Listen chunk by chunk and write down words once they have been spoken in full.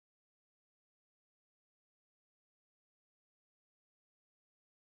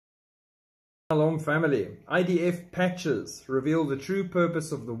Shalom family. IDF patches reveal the true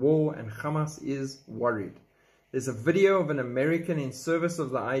purpose of the war and Hamas is worried. There's a video of an American in service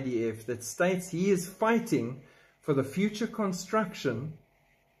of the IDF that states he is fighting for the future construction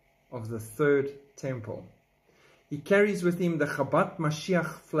of the third temple. He carries with him the Chabad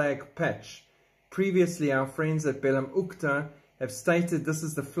Mashiach flag patch. Previously, our friends at Belam Ukta have stated this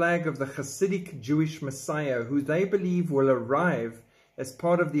is the flag of the Hasidic Jewish Messiah, who they believe will arrive as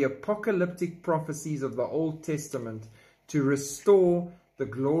part of the apocalyptic prophecies of the Old Testament to restore the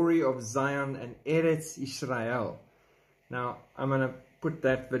glory of Zion and Eretz Israel. Now, I'm going to put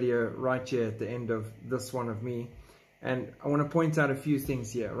that video right here at the end of this one of me. And I want to point out a few things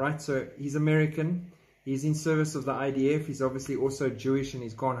here, right? So he's American. He's in service of the IDF. He's obviously also Jewish and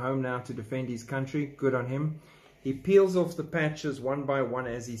he's gone home now to defend his country. Good on him. He peels off the patches one by one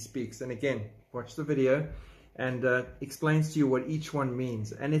as he speaks. And again, watch the video and explains to you what each one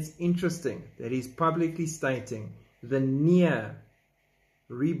means. And it's interesting that he's publicly stating the near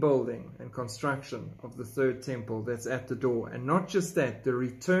rebuilding and construction of the third temple that's at the door. And not just that, the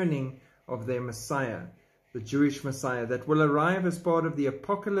returning of their Messiah, the Jewish Messiah, that will arrive as part of the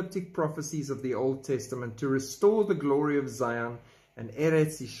apocalyptic prophecies of the Old Testament to restore the glory of Zion and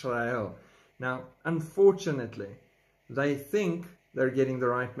Eretz Israel. Now, unfortunately, they think they're getting the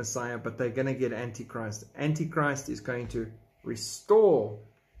right Messiah, but they're going to get Antichrist. Antichrist is going to restore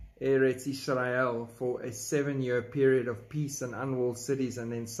Eretz Israel for a 7-year period of peace and unwalled cities, and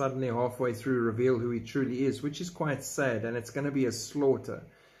then suddenly halfway through reveal who he truly is, which is quite sad, and it's going to be a slaughter.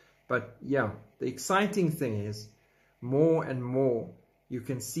 But yeah, the exciting thing is, more and more, you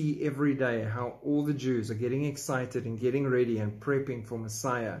can see every day how all the Jews are getting excited and getting ready and prepping for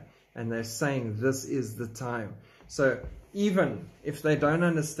Messiah, and they're saying this is the time. So even if they don't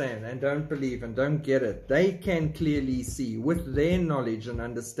understand and don't believe and don't get it, they can clearly see with their knowledge and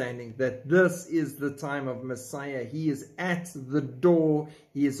understanding that this is the time of Messiah. He is at the door.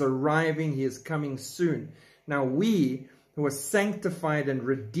 He is arriving. He is coming soon. Now we who are sanctified and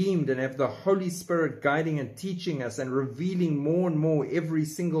redeemed and have the Holy Spirit guiding and teaching us and revealing more and more every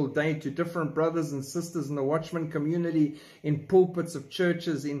single day to different brothers and sisters in the Watchman community, in pulpits of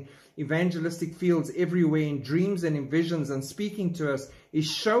churches, in evangelistic fields everywhere, in dreams and in visions, and speaking to us, is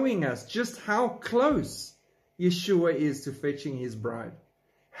showing us just how close Yeshua is to fetching his bride.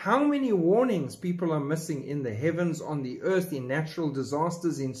 How many warnings people are missing in the heavens, on the earth, in natural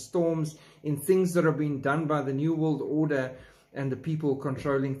disasters, in storms, in things that are being done by the New World Order and the people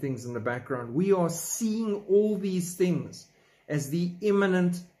controlling things in the background. We are seeing all these things as the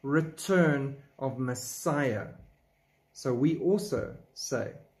imminent return of Messiah. So we also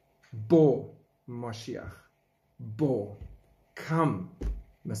say, Bo Mashiach, Bo, come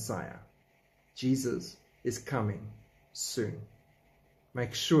Messiah. Jesus is coming soon.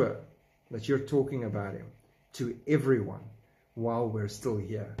 Make sure that you're talking about him to everyone while we're still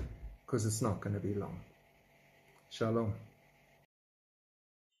here, because it's not going to be long. Shalom.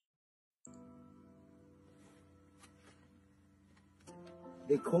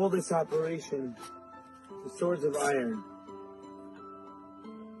 They call this operation the Swords of Iron.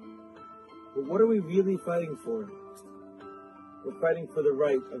 But what are we really fighting for? We're fighting for the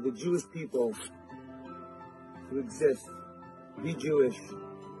right of the Jewish people to exist, be Jewish,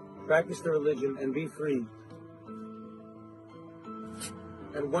 practice their religion, and be free.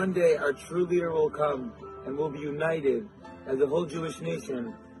 And one day our true leader will come and we'll be united as a whole Jewish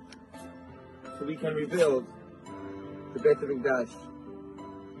nation so we can rebuild the Beit HaMikdash.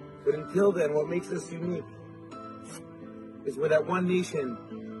 But until then, what makes us unique is we're that one nation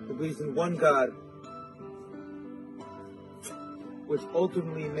who believes in one God, which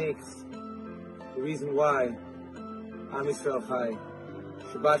ultimately makes the reason why Am Yisrael Chai.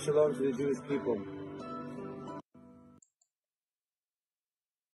 Shabbat Shalom to the Jewish people.